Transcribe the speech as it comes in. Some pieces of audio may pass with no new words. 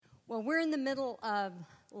Well, we're in the middle of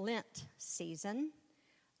Lent season.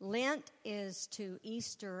 Lent is to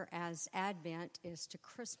Easter as Advent is to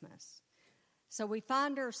Christmas. So we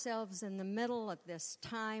find ourselves in the middle of this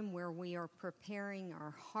time where we are preparing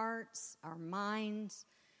our hearts, our minds,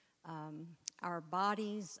 our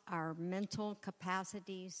bodies, our mental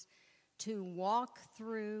capacities to walk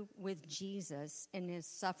through with Jesus in his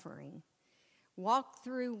suffering. Walk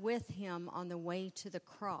through with him on the way to the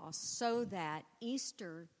cross so that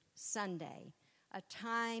Easter Sunday, a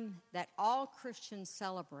time that all Christians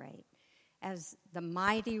celebrate as the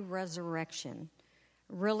mighty resurrection,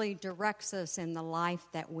 really directs us in the life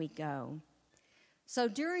that we go. So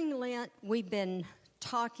during Lent, we've been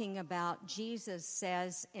talking about Jesus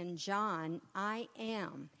says in John, I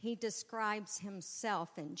am. He describes himself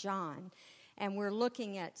in John. And we're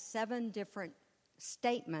looking at 7 different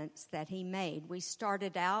statements that he made. We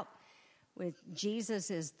started out with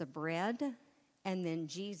Jesus is the bread, and then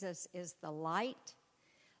Jesus is the light.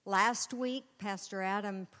 Last week, Pastor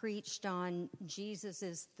Adam preached on Jesus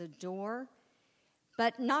is the door.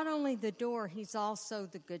 But not only the door, he's also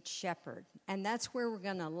the good shepherd. And that's where we're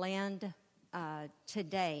going to land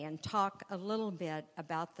today and talk a little bit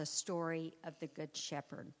about the story of the good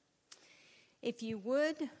shepherd. If you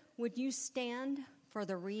would you stand for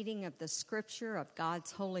the reading of the scripture of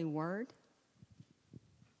God's holy word?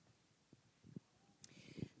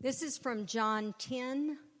 This is from John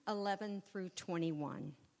 10:11 through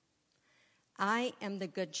 21. I am the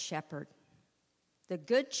good shepherd. The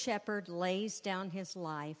good shepherd lays down his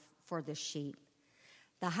life for the sheep.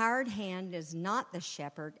 The hired hand is not the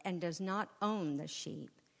shepherd and does not own the sheep.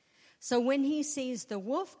 So when he sees the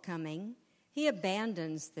wolf coming, he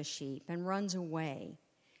abandons the sheep and runs away.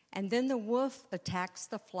 And then the wolf attacks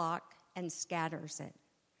the flock and scatters it.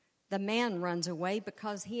 The man runs away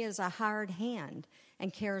because he is a hired hand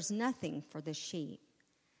and cares nothing for the sheep.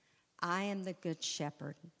 I am the good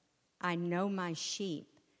shepherd. I know my sheep,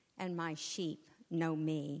 and my sheep know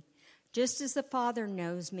me, just as the Father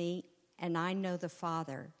knows me, and I know the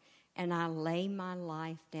Father, and I lay my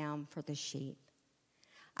life down for the sheep.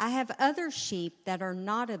 I have other sheep that are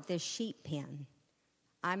not of this sheep pen.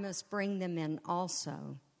 I must bring them in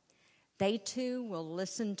also. They too will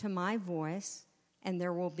listen to my voice, and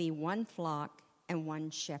there will be one flock and one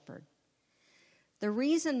shepherd. The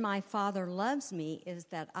reason my Father loves me is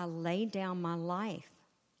that I lay down my life,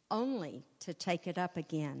 only to take it up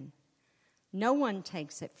again. No one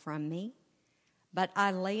takes it from me, but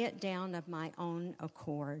I lay it down of my own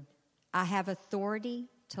accord. I have authority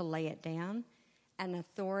to lay it down and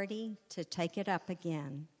authority to take it up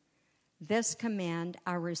again. This command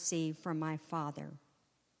I received from my Father.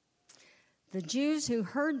 The Jews who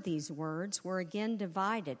heard these words were again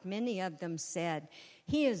divided. Many of them said,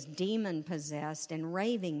 he is demon-possessed and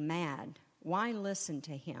raving mad. Why listen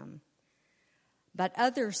to him? But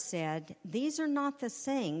others said, these are not the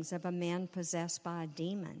sayings of a man possessed by a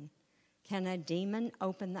demon. Can a demon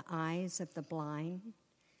open the eyes of the blind?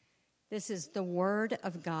 This is the word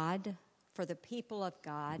of God for the people of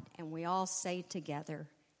God, and we all say together,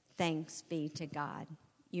 thanks be to God.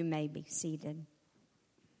 You may be seated.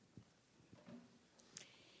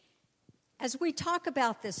 As we talk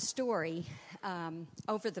about this story,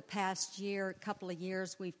 over the past couple of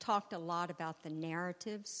years, we've talked a lot about the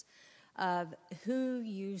narratives of who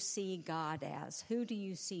you see God as, who do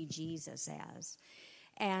you see Jesus as,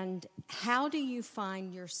 and how do you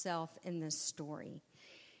find yourself in this story?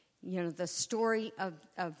 You know, the story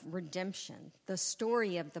of redemption, the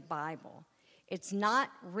story of the Bible. It's not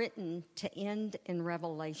written to end in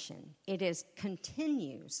Revelation. It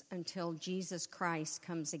continues until Jesus Christ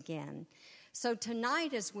comes again. So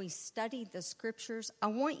tonight, as we study the scriptures, I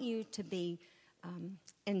want you to be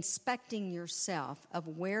inspecting yourself of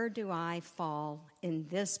where do I fall in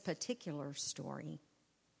this particular story.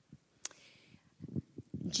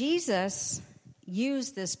 Jesus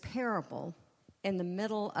used this parable in the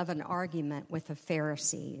middle of an argument with the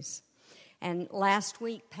Pharisees. And last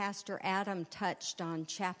week, Pastor Adam touched on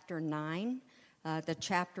chapter 9, the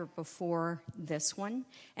chapter before this one.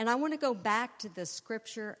 And I want to go back to the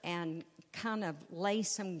scripture and kind of lay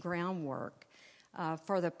some groundwork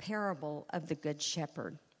for the parable of the Good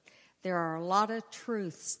Shepherd. There are a lot of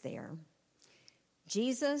truths there.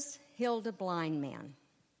 Jesus healed a blind man.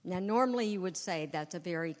 Now, normally you would say that's a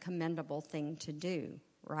very commendable thing to do,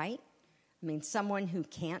 right? I mean, someone who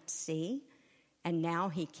can't see, and now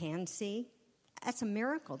he can see, that's a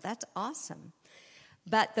miracle. That's awesome.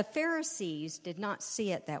 But the Pharisees did not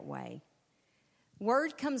see it that way.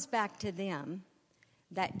 Word comes back to them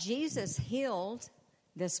that Jesus healed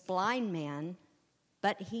this blind man,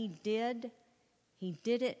 but he did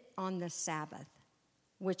it on the Sabbath.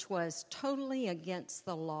 which was totally against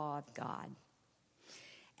the law of God.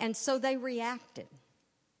 And so they reacted.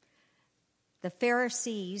 The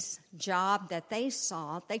Pharisees' job that they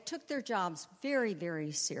saw, they took their jobs very,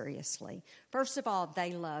 very seriously. First of all,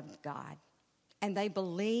 they loved God, and they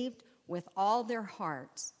believed with all their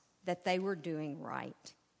hearts that they were doing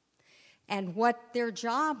right. And what their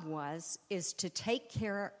job was is to take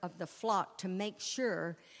care of the flock, to make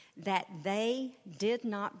sure that they did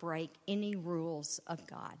not break any rules of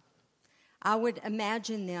God. I would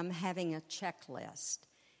imagine them having a checklist.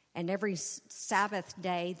 And every Sabbath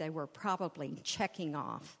day, they were probably checking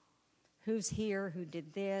off. Who's here? Who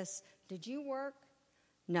did this? Did you work?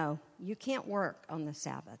 No, you can't work on the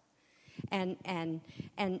Sabbath. And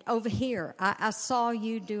over here, I saw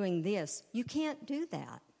you doing this. You can't do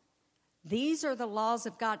that. These are the laws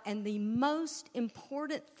of God. And the most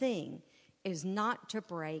important thing is not to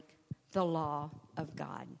break the law of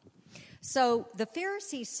God. So the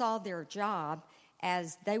Pharisees saw their job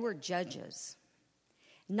as they were judges.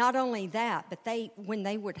 Not only that, but when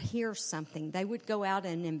they would hear something, they would go out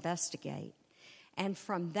and investigate. And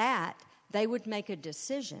from that, they would make a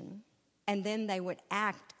decision, and then they would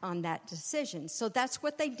act on that decision. So that's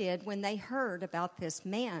what they did when they heard about this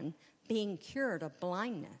man being cured of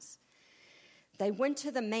blindness. They went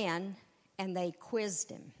to the man, and they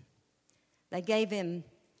quizzed him. They gave him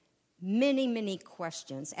many, many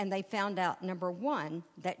questions, and they found out, number one,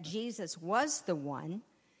 that Jesus was the one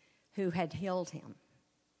who had healed him.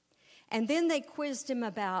 And then they quizzed him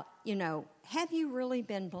about, have you really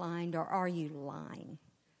been blind or are you lying?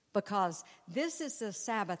 Because this is the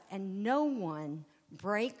Sabbath and no one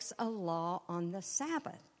breaks a law on the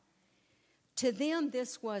Sabbath. To them,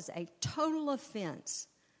 this was a total offense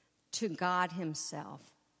to God himself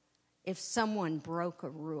if someone broke a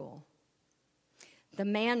rule. The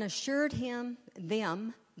man assured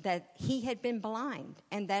them that he had been blind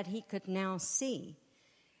and that he could now see.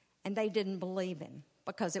 And they didn't believe him,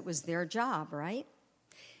 because it was their job, right?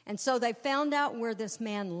 And so they found out where this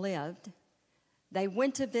man lived. They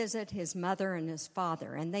went to visit his mother and his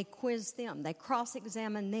father, and they quizzed them. They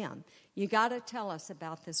cross-examined them. You got to tell us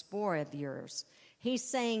about this boy of yours. He's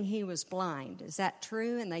saying he was blind. Is that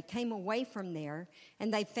true? And they came away from there,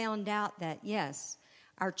 and they found out that, yes,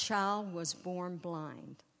 our child was born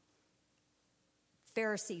blind.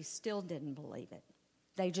 Pharisees still didn't believe it.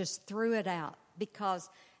 They just threw it out because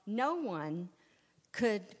no one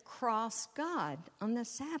could cross God on the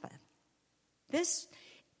Sabbath.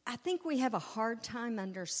 I think we have a hard time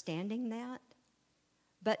understanding that.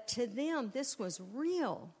 But to them, this was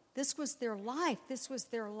real. This was their life. This was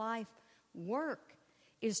their life work,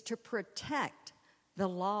 is to protect the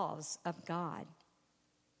laws of God.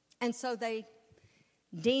 And so they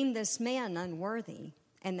deemed this man unworthy,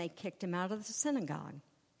 and they kicked him out of the synagogue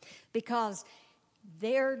because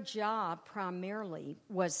their job primarily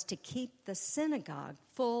was to keep the synagogue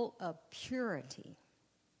full of purity.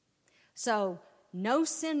 So no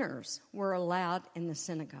sinners were allowed in the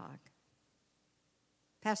synagogue.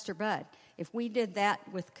 Pastor Bud, if we did that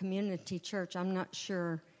with community church, I'm not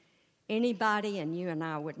sure anybody, and you and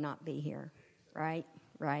I would not be here, right?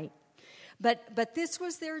 Right. But this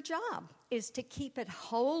was their job, is to keep it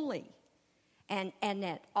holy. And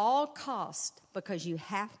at all cost, because you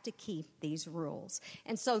have to keep these rules.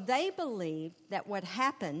 And so they believed that what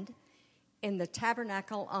happened in the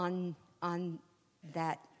tabernacle on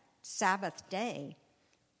that Sabbath day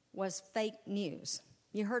was fake news.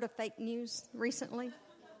 You heard of fake news recently?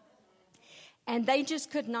 And they just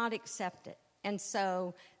could not accept it. And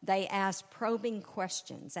so they asked probing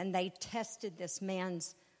questions, and they tested this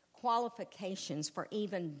man's qualifications for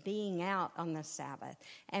even being out on the Sabbath.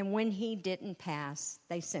 And when he didn't pass,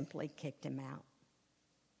 they simply kicked him out.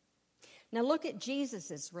 Now look at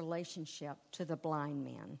Jesus' relationship to the blind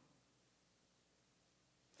man.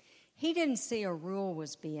 He didn't see a rule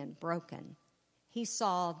was being broken. He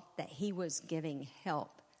saw that he was giving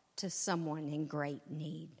help to someone in great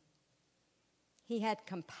need. He had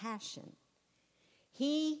compassion.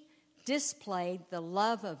 He displayed the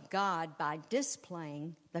love of God by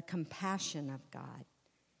displaying the compassion of God.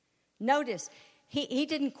 Notice, he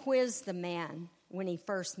didn't quiz the man when he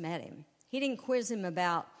first met him. He didn't quiz him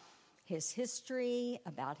about his history,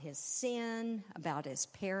 about his sin, about his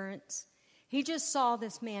parents. He just saw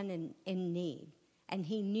this man in need, and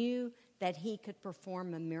he knew that he could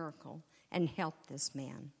perform a miracle and help this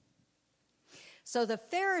man. So the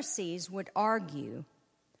Pharisees would argue,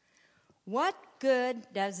 what good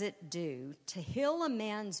does it do to heal a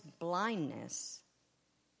man's blindness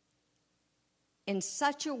in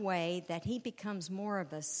such a way that he becomes more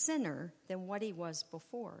of a sinner than what he was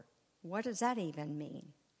before? What does that even mean?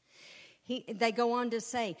 They go on to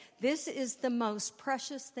say, this is the most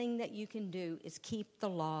precious thing that you can do is keep the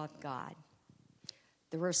law of God.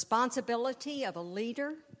 The responsibility of a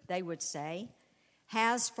leader, they would say,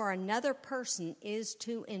 has for another person is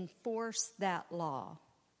to enforce that law.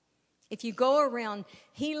 If you go around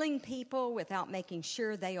healing people without making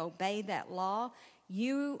sure they obey that law,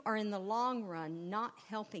 you are in the long run not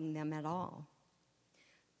helping them at all.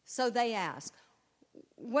 So they ask,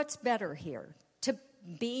 what's better here? To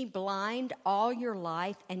be blind all your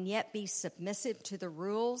life and yet be submissive to the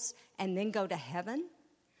rules and then go to heaven?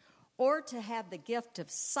 Or to have the gift of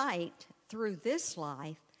sight through this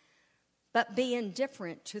life, but be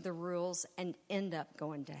indifferent to the rules and end up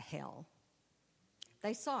going to hell?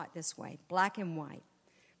 They saw it this way, black and white.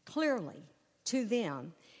 Clearly, to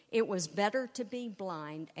them, it was better to be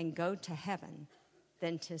blind and go to heaven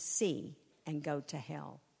than to see and go to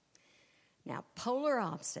hell. Now, polar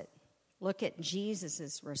opposite, look at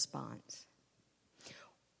Jesus' response.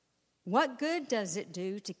 What good does it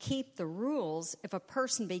do to keep the rules if a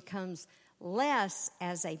person becomes less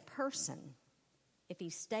as a person, if he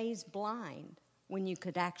stays blind when you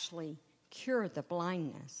could actually cure the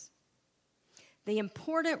blindness? The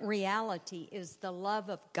important reality is the love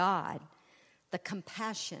of God, the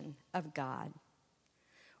compassion of God.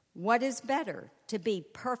 What is better, to be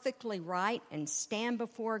perfectly right and stand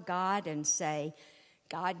before God and say,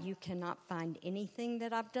 God, you cannot find anything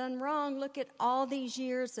that I've done wrong. Look at all these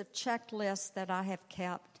years of checklists that I have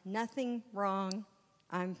kept. Nothing wrong.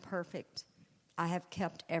 I'm perfect. I have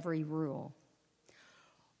kept every rule.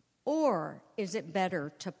 Or is it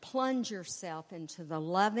better to plunge yourself into the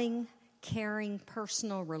loving, caring,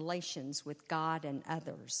 personal relations with God and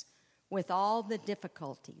others, with all the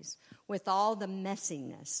difficulties, with all the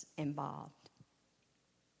messiness involved?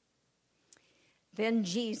 Then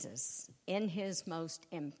Jesus, in his most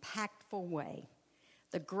impactful way,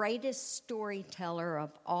 the greatest storyteller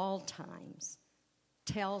of all times,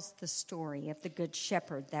 tells the story of the Good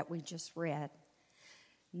Shepherd that we just read,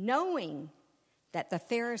 knowing that the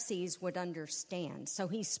Pharisees would understand. So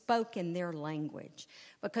he spoke in their language,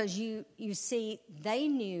 because you see, they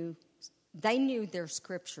knew their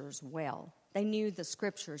scriptures well. They knew the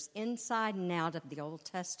scriptures inside and out of the Old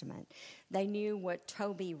Testament. They knew what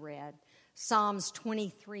Toby read, Psalms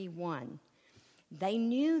 23:1. They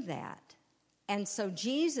knew that. And so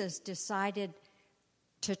Jesus decided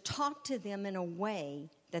to talk to them in a way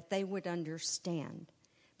that they would understand.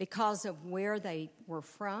 Because of where they were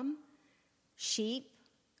from, sheep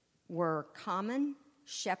were common,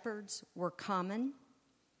 shepherds were common.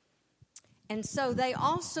 And so they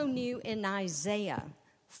also knew in Isaiah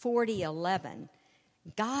 40:11,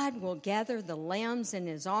 God will gather the lambs in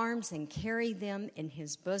his arms and carry them in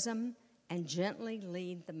his bosom and gently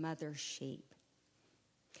lead the mother sheep.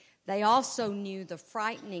 They also knew the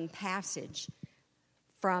frightening passage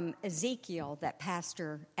from Ezekiel that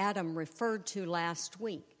Pastor Adam referred to last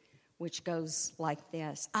week, which goes like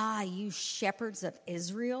this. Ah, you shepherds of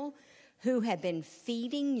Israel who have been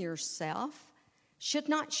feeding yourself, should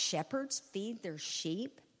not shepherds feed their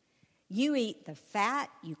sheep? You eat the fat,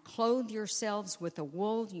 you clothe yourselves with the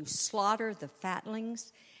wool, you slaughter the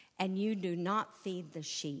fatlings, and you do not feed the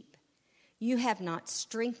sheep. You have not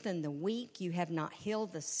strengthened the weak, you have not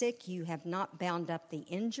healed the sick, you have not bound up the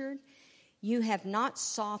injured, you have not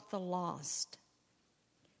sought the lost.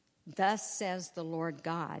 Thus says the Lord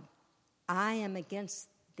God, I am against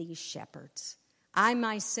these shepherds. I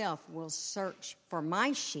myself will search for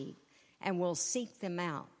my sheep and will seek them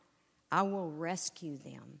out. I will rescue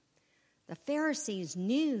them. The Pharisees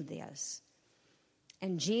knew this.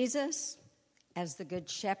 And Jesus, as the Good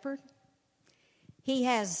Shepherd, he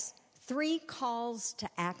has 3 calls to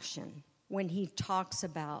action when he talks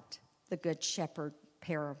about the Good Shepherd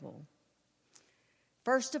parable.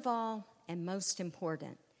 First of all, and most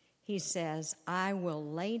important, he says, I will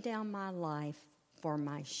lay down my life for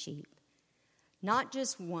my sheep. Not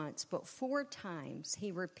just once, but 4 times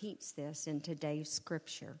he repeats this in today's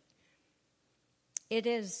scripture. It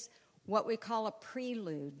is what we call a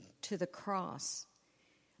prelude to the cross,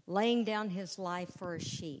 laying down his life for a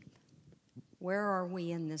sheep. Where are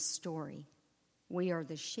we in this story? We are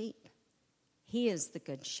the sheep. He is the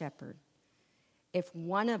Good Shepherd. If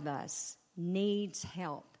one of us needs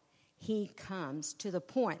help, he comes to the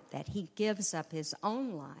point that he gives up his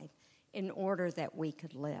own life in order that we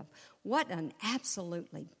could live. What an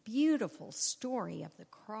absolutely beautiful story of the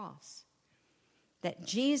cross. That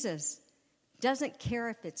Jesus doesn't care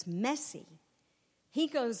if it's messy. He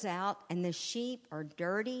goes out and the sheep are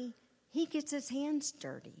dirty. He gets his hands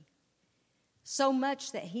dirty. So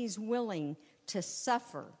much that he's willing to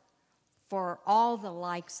suffer for all the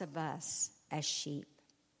likes of us as sheep.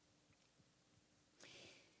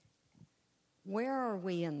 Where are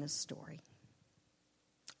we in the story?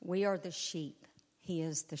 We are the sheep. He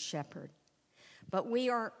is the shepherd. But we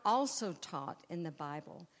are also taught in the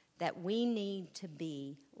Bible that we need to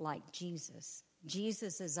be like Jesus.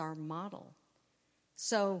 Jesus is our model.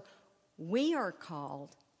 So we are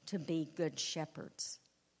called to be good shepherds.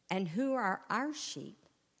 And who are our sheep?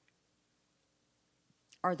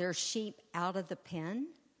 Are there sheep out of the pen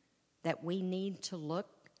that we need to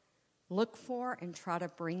look for and try to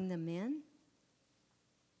bring them in?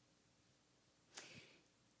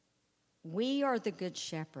 We are the good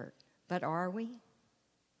shepherd, but are we?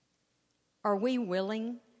 Are we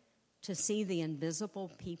willing to see the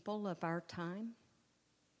invisible people of our time?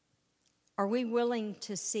 Are we willing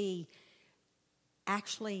to see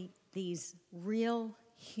actually these real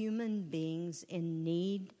human beings in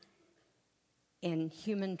need in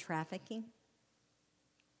human trafficking?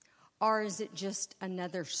 Or is it just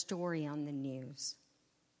another story on the news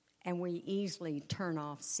and we easily turn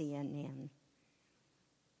off CNN?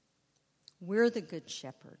 We're the good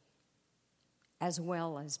shepherd as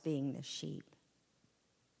well as being the sheep.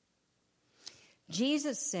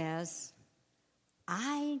 Jesus says,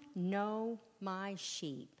 I know my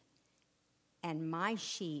sheep and my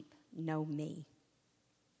sheep know me.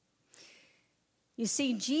 You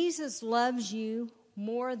see, Jesus loves you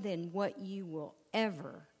more than what you will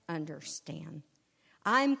ever understand.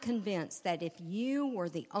 I'm convinced that if you were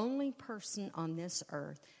the only person on this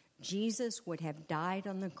earth, Jesus would have died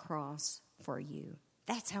on the cross for you.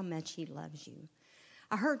 That's how much he loves you.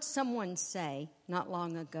 I heard someone say not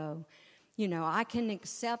long ago, I can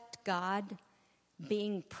accept God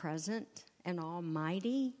being present and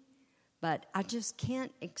almighty, but I just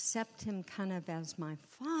can't accept him kind of as my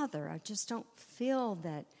father. I just don't feel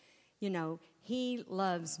that, he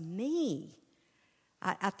loves me.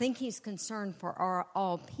 I think he's concerned for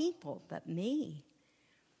all people but me.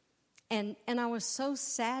 And I was so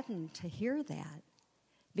saddened to hear that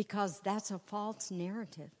because that's a false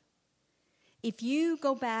narrative. If you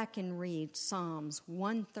go back and read Psalms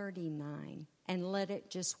 139 and let it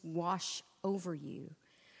just wash over you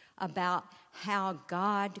about how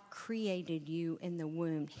God created you in the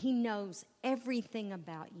womb. He knows everything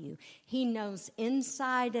about you. He knows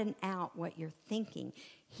inside and out what you're thinking.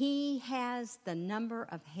 He has the number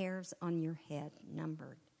of hairs on your head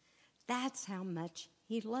numbered. That's how much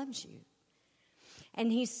he loves you.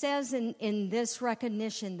 And he says in this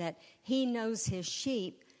recognition that he knows his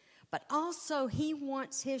sheep, but also he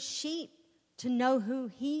wants his sheep to know who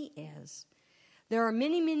he is. There are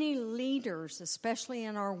many, many leaders, especially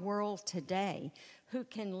in our world today, who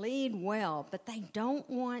can lead well, but they don't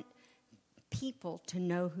want people to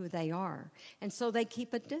know who they are. And so they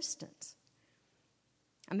keep a distance.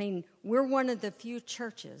 I mean, we're one of the few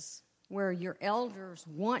churches where your elders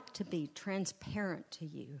want to be transparent to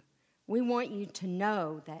you. We want you to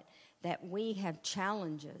know that we have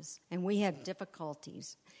challenges and we have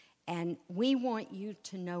difficulties, and we want you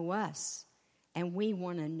to know us, and we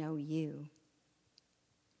want to know you.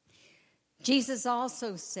 Jesus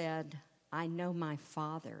also said, I know my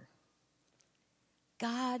Father.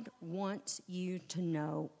 God wants you to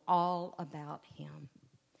know all about him.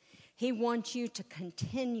 He wants you to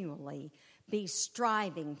continually be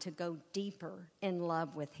striving to go deeper in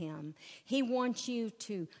love with him. He wants you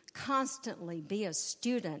to constantly be a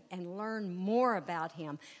student and learn more about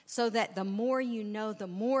him so that the more you know, the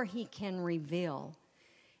more he can reveal.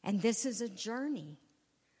 And this is a journey.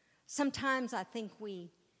 Sometimes I think we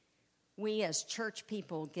as church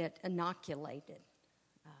people get inoculated.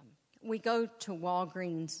 We go to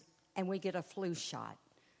Walgreens and we get a flu shot.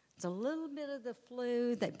 It's a little bit of the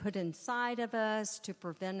flu they put inside of us to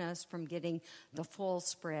prevent us from getting the full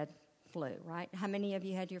spread flu, right? How many of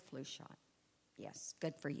you had your flu shot? Yes,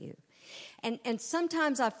 good for you. And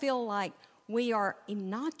sometimes I feel like we are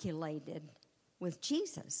inoculated with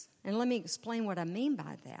Jesus. And let me explain what I mean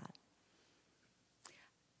by that.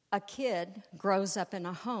 A kid grows up in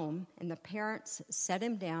a home, and the parents set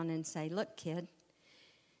him down and say, look, kid,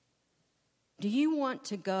 do you want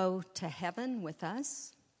to go to heaven with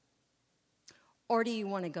us? Or do you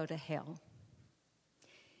want to go to hell?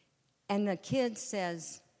 And the kid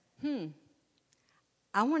says,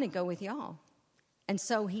 I want to go with y'all. And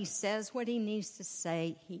so he says what he needs to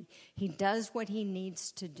say. He does what he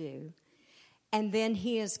needs to do. And then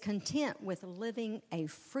he is content with living a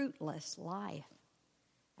fruitless life.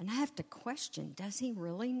 And I have to question, does he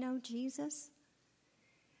really know Jesus?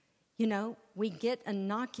 We get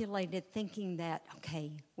inoculated thinking that,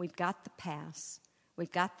 okay, we've got the pass.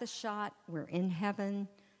 We've got the shot. We're in heaven.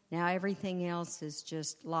 Now everything else is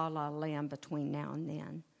just la-la land between now and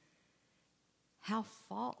then. How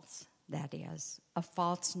false that is, a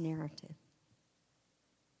false narrative.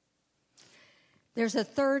 There's a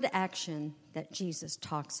third action that Jesus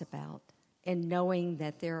talks about in knowing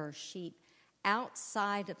that there are sheep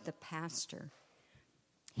outside of the pasture.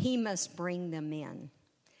 He must bring them in.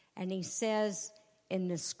 And he says in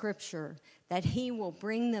the scripture that he will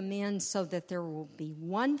bring them in so that there will be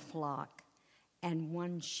one flock and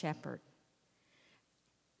one shepherd.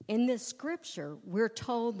 In this scripture, we're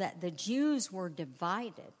told that the Jews were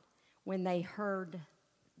divided when they heard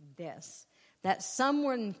this, that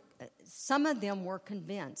some of them were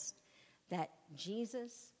convinced that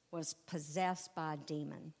Jesus was possessed by a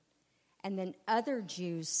demon. And then other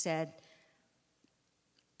Jews said,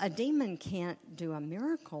 a demon can't do a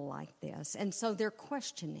miracle like this. And so they're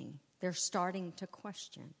questioning. They're starting to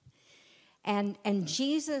question. And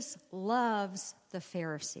Jesus loves the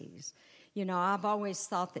Pharisees. You know, I've always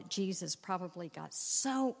thought that Jesus probably got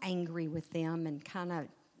so angry with them and kind of,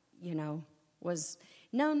 was,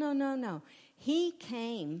 no. He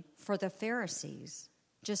came for the Pharisees,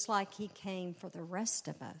 just like he came for the rest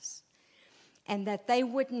of us. And that they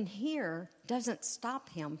wouldn't hear doesn't stop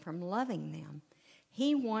him from loving them.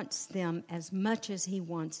 He wants them as much as he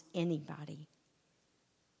wants anybody.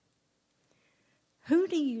 Who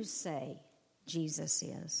do you say Jesus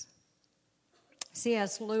is?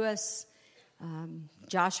 C.S. Lewis,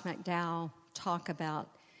 Josh McDowell talk about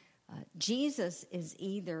Jesus is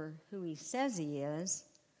either who he says he is,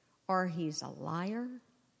 or he's a liar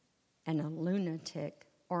and a lunatic,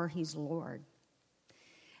 or he's Lord.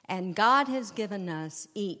 And God has given us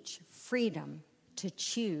each freedom to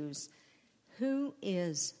choose who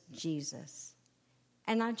is Jesus.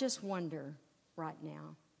 And I just wonder right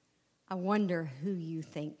now, I wonder who you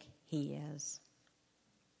think he is.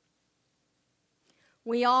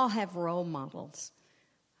 We all have role models.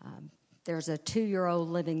 There's a 2-year-old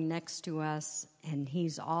living next to us, and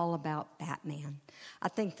he's all about Batman. I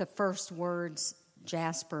think the first words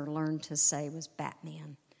Jasper learned to say was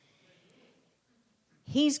Batman.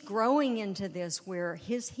 He's growing into this where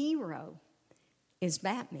his hero is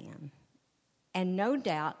Batman. And no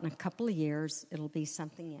doubt in a couple of years, it'll be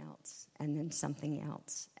something else, and then something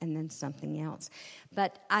else, and then something else.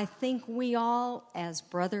 But I think we all, as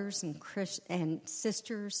brothers and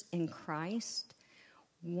sisters in Christ,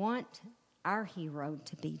 want our hero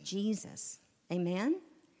to be Jesus. Amen?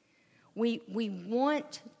 We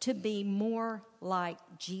want to be more like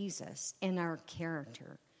Jesus in our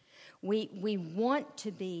character. We want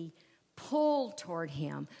to be pulled toward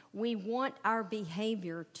him. We want our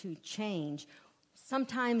behavior to change.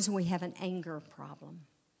 Sometimes we have an anger problem.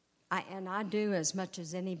 I do as much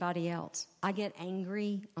as anybody else. I get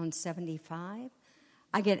angry on 75.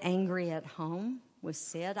 I get angry at home with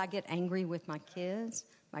Sid. I get angry with my kids,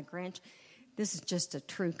 my grandchildren. This is just a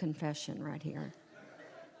true confession right here.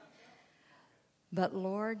 But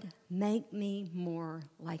Lord, make me more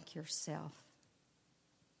like yourself.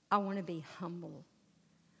 I want to be humble.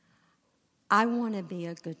 I want to be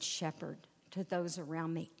a good shepherd to those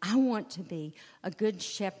around me. I want to be a good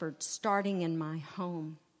shepherd starting in my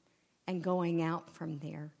home and going out from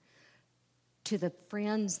there to the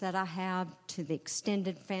friends that I have, to the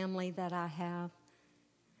extended family that I have,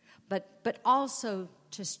 but also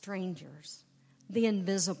to strangers, the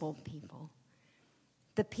invisible people,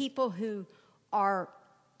 the people who are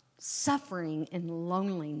suffering in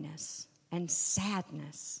loneliness and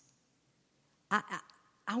sadness.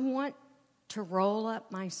 I want to roll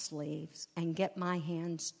up my sleeves and get my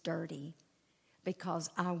hands dirty because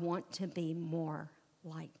I want to be more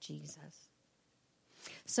like Jesus.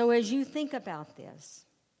 So as you think about this,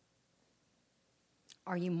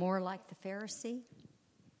 are you more like the Pharisee?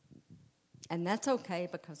 And that's okay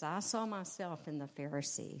because I saw myself in the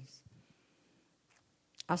Pharisees.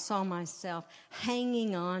 I saw myself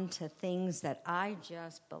hanging on to things that I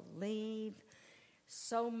just believe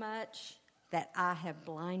so much that I have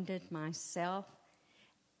blinded myself.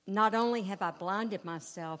 Not only have I blinded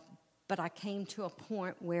myself, but I came to a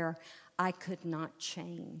point where I could not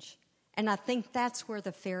change. And I think that's where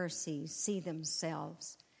the Pharisees see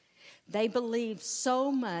themselves. They believed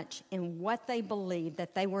so much in what they believed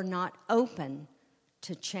that they were not open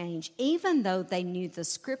to change, even though they knew the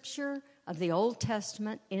scripture of the Old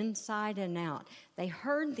Testament inside and out. They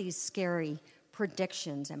heard these scary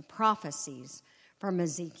predictions and prophecies from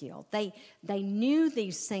Ezekiel. They knew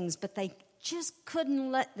these things, but they just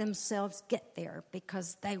couldn't let themselves get there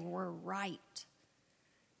because they were right.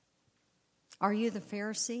 Are you the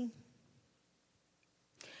Pharisee?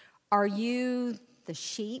 Are you the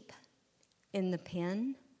sheep in the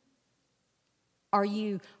pen? Are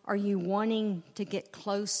you wanting to get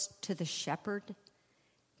close to the shepherd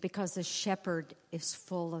because the shepherd is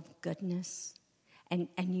full of goodness and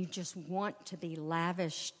you just want to be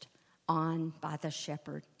lavished on by the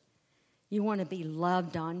shepherd. You want to be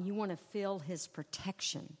loved on. You want to feel his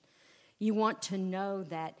protection. You want to know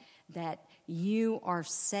that you are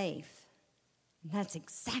safe. And that's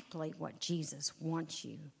exactly what Jesus wants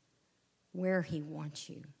you, where he wants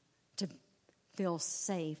you, to feel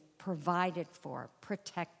safe, provided for,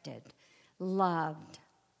 protected, loved.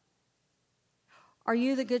 Are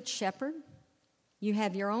you the good shepherd? You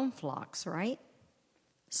have your own flocks, right?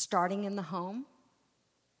 Starting in the home.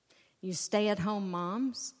 You stay-at-home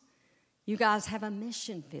moms. You guys have a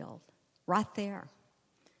mission field right there.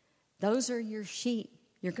 Those are your sheep.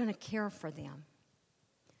 You're going to care for them.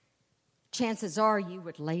 Chances are you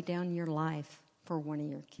would lay down your life for one of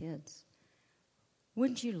your kids.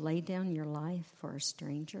 Would you lay down your life for a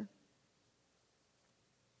stranger?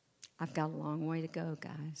 I've got a long way to go,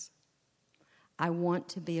 guys. I want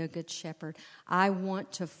to be a good shepherd. I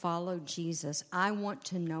want to follow Jesus. I want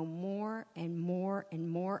to know more and more and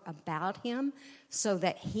more about him so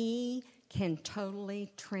that he can totally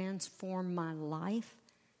transform my life,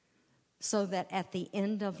 so that at the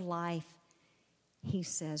end of life, he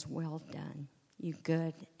says, "Well done, you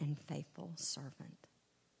good and faithful servant."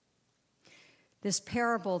 This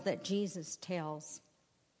parable that Jesus tells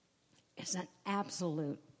is an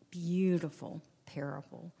absolute beautiful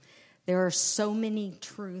parable. There are so many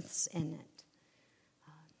truths in it.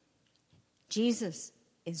 Jesus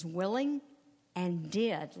is willing and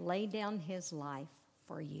did lay down his life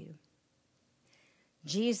for you.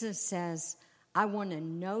 Jesus says, I want to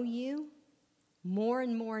know you more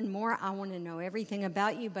and more and more. I want to know everything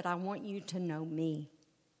about you, but I want you to know me.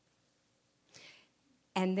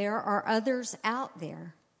 And there are others out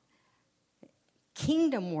there.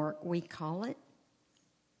 Kingdom work, we call it.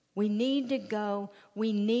 We need to go,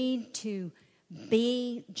 we need to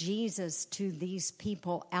be Jesus to these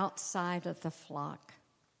people outside of the flock.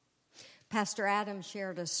 Pastor Adam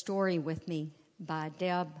shared a story with me by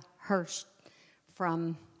Deb Hurst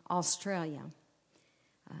from Australia.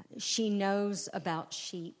 She knows about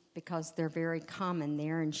sheep because they're very common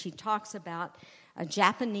there, and she talks about a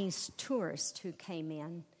Japanese tourist who came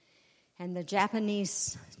in, and the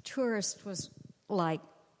Japanese tourist was like,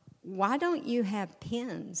 why don't you have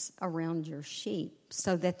pens around your sheep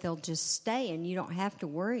so that they'll just stay and you don't have to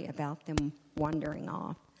worry about them wandering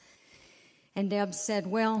off? And Deb said,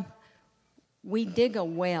 well, we dig a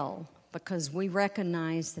well because we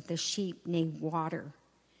recognize that the sheep need water.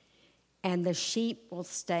 And the sheep will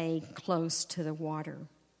stay close to the water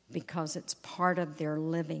because it's part of their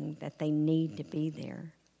living that they need to be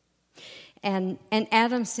there. And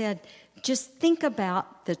Adam said, just think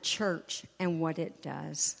about the church and what it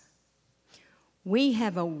does. We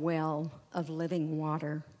have a well of living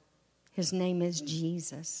water. His name is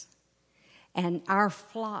Jesus. And our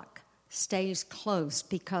flock stays close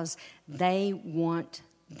because they want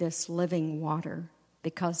this living water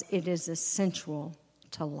because it is essential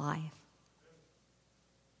to life.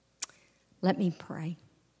 Let me pray.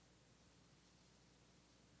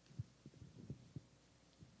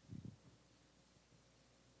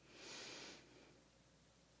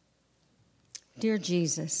 Dear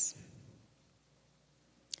Jesus,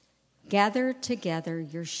 gather together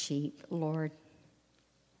your sheep, Lord.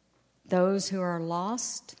 Those who are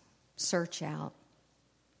lost, search out.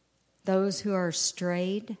 Those who are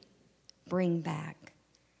strayed, bring back.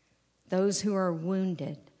 Those who are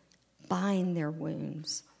wounded, bind their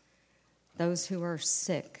wounds. Those who are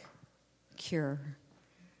sick, cure.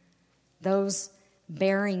 Those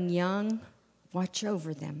bearing young, watch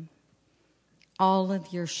over them. All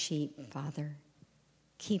of your sheep, Father,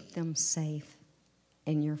 keep them safe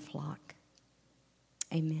in your flock.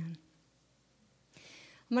 Amen.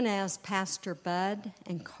 I'm going to ask Pastor Bud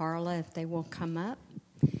and Carla if they will come up.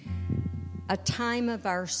 A time of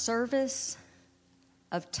our service,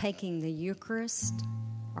 of taking the Eucharist,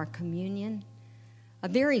 our communion, a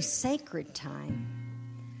very sacred time,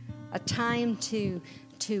 a time to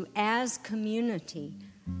as community,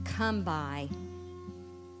 come by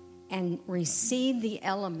and receive the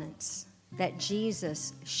elements that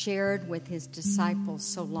Jesus shared with his disciples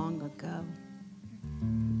so long ago.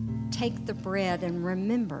 Take the bread and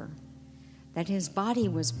remember that his body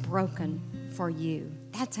was broken for you.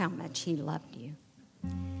 That's how much he loved you.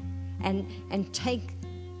 And take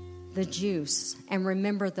the juice and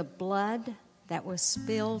remember the blood that was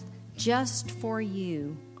spilled just for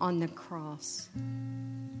you on the cross.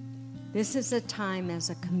 This is a time as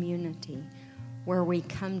a community where we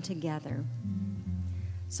come together.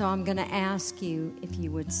 So I'm going to ask you if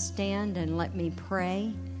you would stand and let me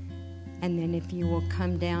pray, and then if you will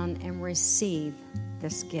come down and receive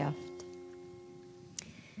this gift.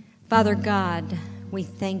 Father God, we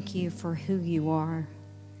thank you for who you are.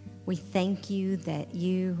 We thank you that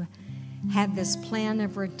you have this plan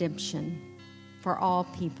of redemption for all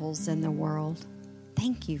peoples in the world.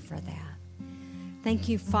 Thank you for that. Thank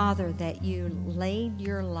you, Father, that you laid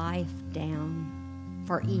your life down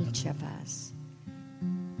for each of us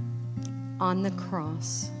on the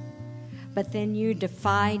cross. But then you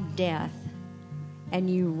defied death and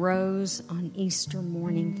you rose on Easter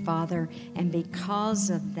morning, Father. And because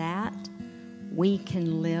of that, we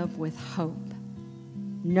can live with hope,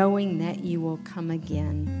 knowing that you will come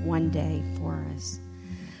again one day for us.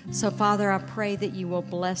 So, Father, I pray that you will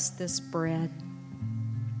bless this bread.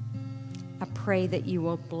 I pray that you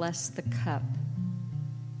will bless the cup.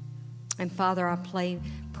 And, Father, I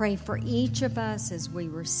pray for each of us as we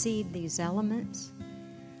receive these elements,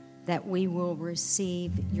 that we will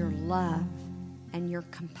receive your love and your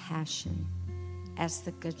compassion as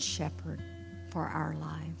the Good Shepherd for our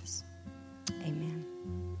lives. Amen.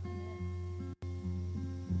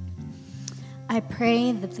 I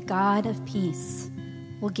pray that the God of peace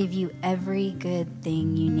will give you every good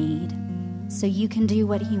thing you need so you can do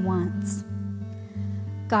what he wants.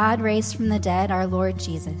 God raised from the dead our Lord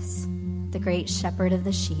Jesus, the great shepherd of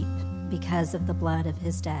the sheep, because of the blood of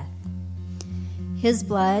his death. His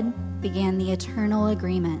blood began the eternal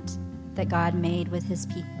agreement that God made with his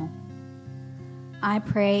people. I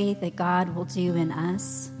pray that God will do in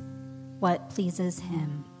us what pleases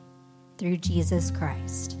him through Jesus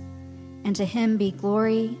Christ. And to him be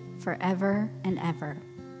glory forever and ever.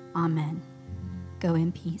 Amen. Go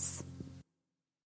in peace.